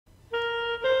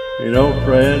You know,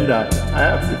 friend, I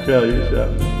have to tell you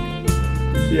something.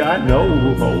 See, I know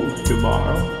who holds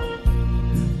tomorrow.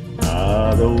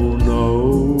 I don't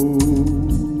know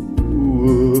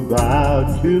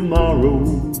about tomorrow.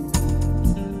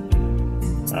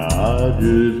 I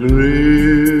just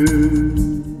live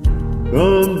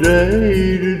from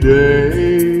day to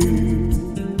day.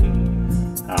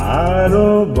 I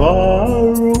don't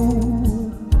borrow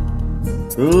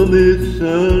from its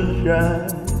sunshine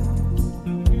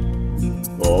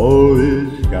or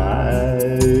its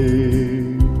skies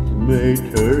may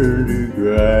turn to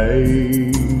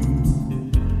gray.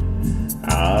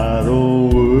 I don't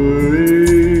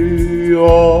worry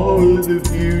all the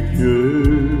future,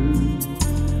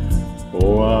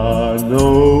 for I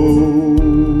know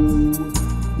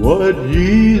what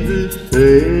Jesus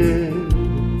said,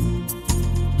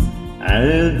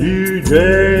 and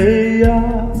today I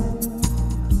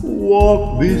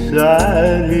walk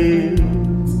beside Him,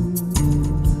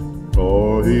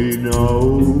 for He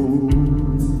knows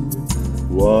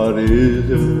what is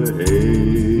ahead.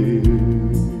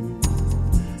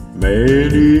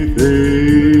 Many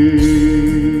things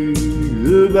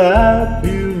about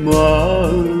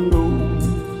tomorrow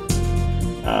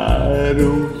I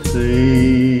don't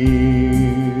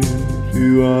seem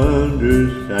to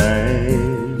understand,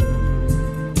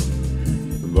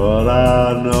 but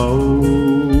I know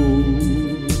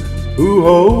who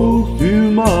holds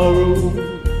tomorrow,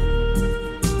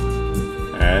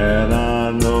 and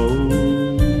I know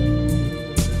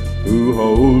who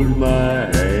holds my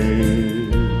hand.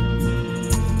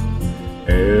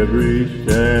 Every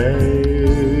step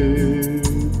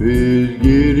is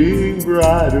getting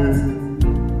brighter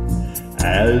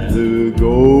as the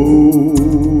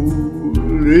golden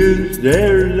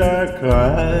stairs I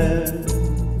climb.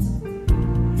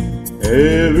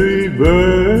 Every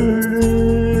burden's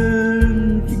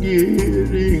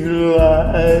getting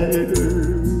lighter,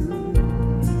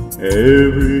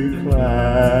 every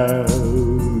cloud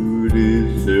is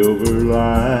silver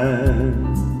lined.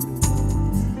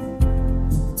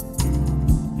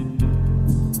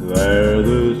 There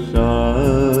the sun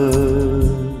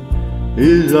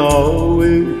is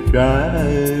always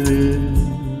shining,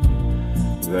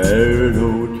 there no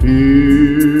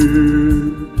tear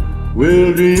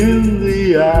will dim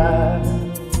the eye.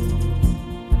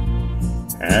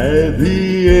 At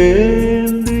the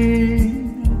ending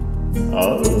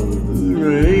of the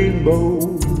rainbow,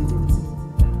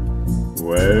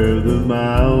 where the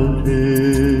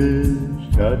mountains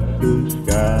touch the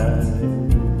sky,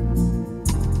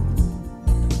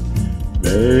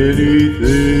 many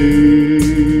things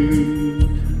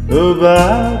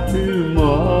about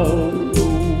tomorrow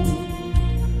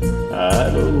I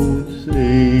don't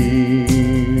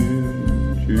seem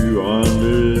to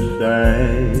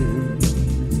understand,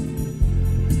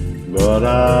 but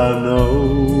I know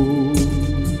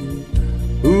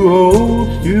who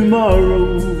holds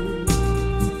tomorrow,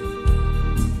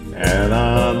 and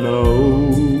I know